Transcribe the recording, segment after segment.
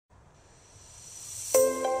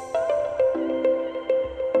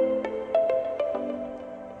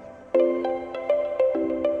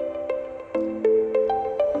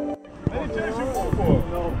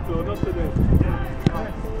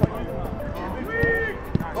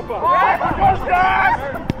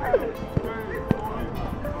Yeah!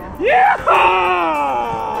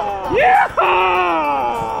 Yeah!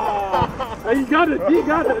 He got it, he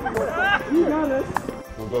got it. He got it.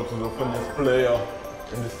 We'll go to the funniest player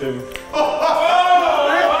in the sim. Where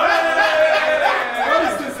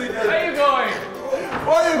is this again? Where are you going?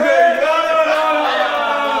 Where are you going? No!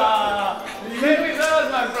 Stay with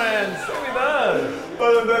us, my friends. Stay with us.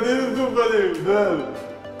 That is too funny.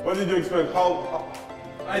 What did you expect? How?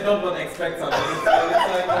 I don't want to expect something. It's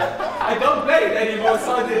like I don't play it anymore,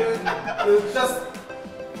 so it's just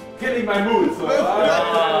killing my mood. So, it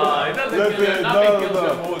doesn't kill you. Nothing kills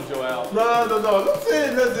your mood, Joel. No. Let's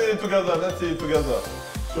see it together.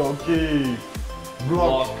 Showcase.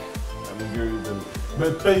 Block.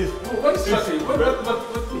 But face. What is shocking?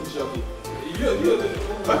 What means shocking?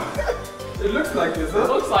 It looks like this, huh? It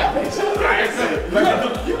looks like this.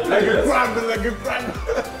 like a crab.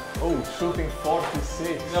 Oh, shooting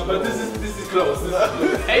 46. No, but this is close.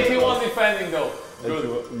 81 defending though.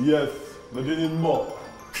 Good. Yes, but you need more.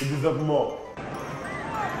 You deserve more.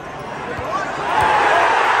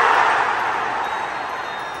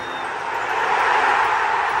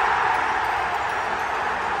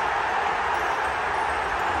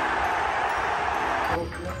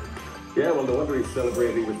 Yeah, well, no wonder he's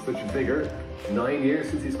celebrating with such vigor. 9 years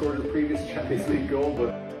since he scored his previous Champions League goal,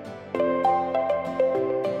 but...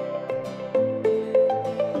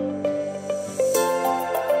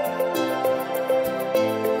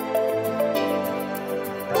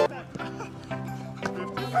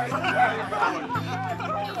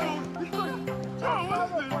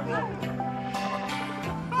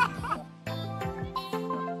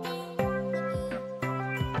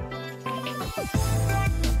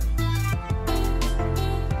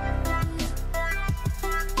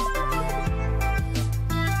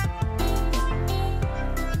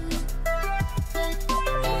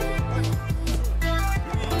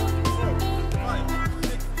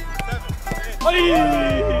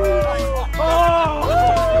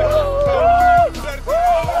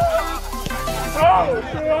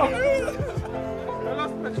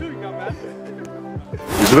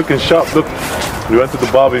 He's looking sharp, look. We went to the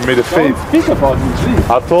barber, he made a fade. Speak about me, please.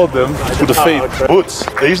 I told him to the fade. Boots.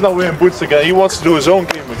 He's not wearing boots again. He wants to do his own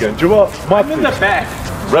game again. Do you know what? I'm in the back.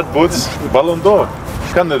 Red boots, Ballon d'Or.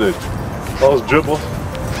 Candidate. All his dribbles.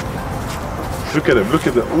 Look at him, look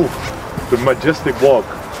at the, ooh, the majestic walk.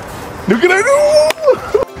 Look at it, ooh!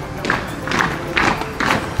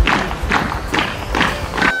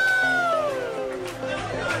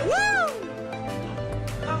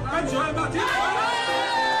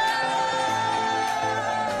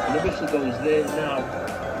 The whistle goes there now.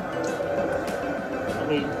 I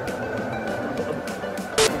mean...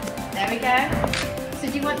 There we go. So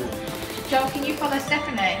do you want... Joel, can you follow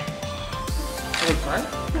Stephanie? Oh, fine.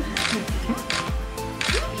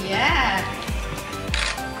 Yeah.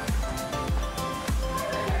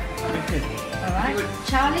 Alright.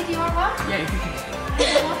 Charlie, do you want one? Yeah, if you can.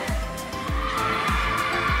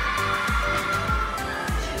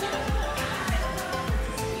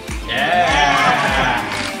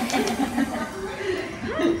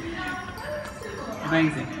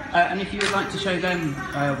 Amazing. And if you would like to show them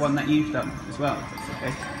one that you've done as well, if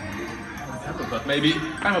that's okay. But maybe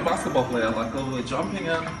I'm a basketball player, like over jumping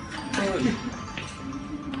and...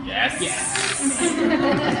 Yes! Yes!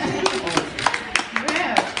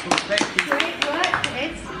 Well, great work,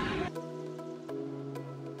 kids.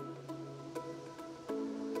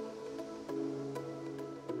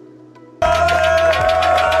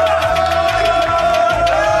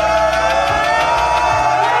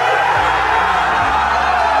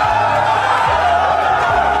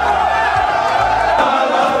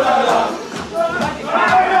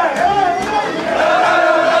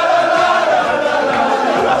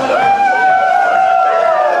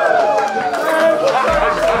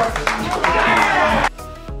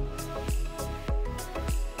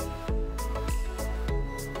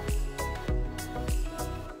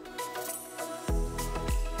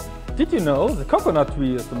 Did you know the coconut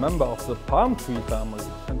tree is a member of the palm tree family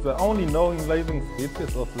and the only known living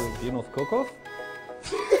species of the genus Cocos?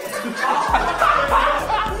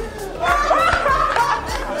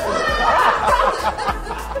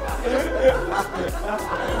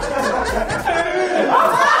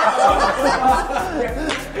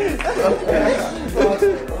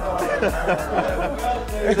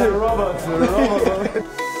 It's a robot, it's a robot.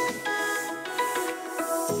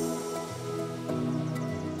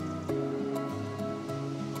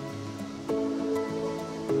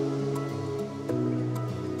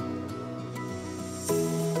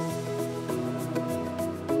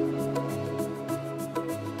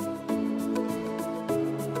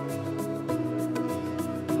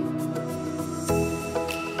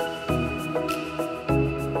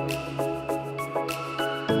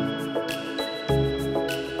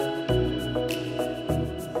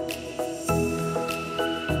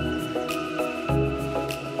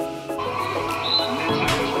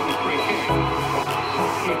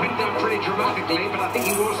 but I think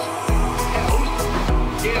he was held.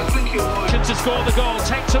 Yeah, I think he was. To score the goal,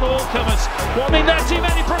 takes on all comers. Well, I mean, not too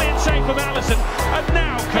many brilliant save from Alisson, and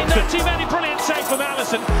now comes not too many brilliant save from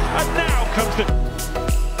Alisson, and now comes the.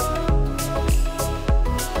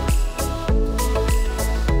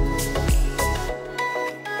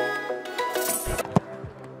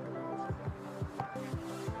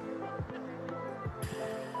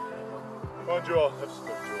 Come on, Joel. That's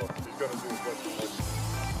good, Joel. He's going to do his best.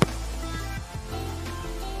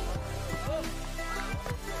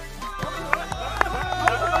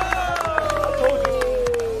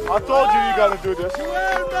 I told you you gotta do this.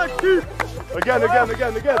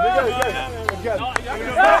 Again.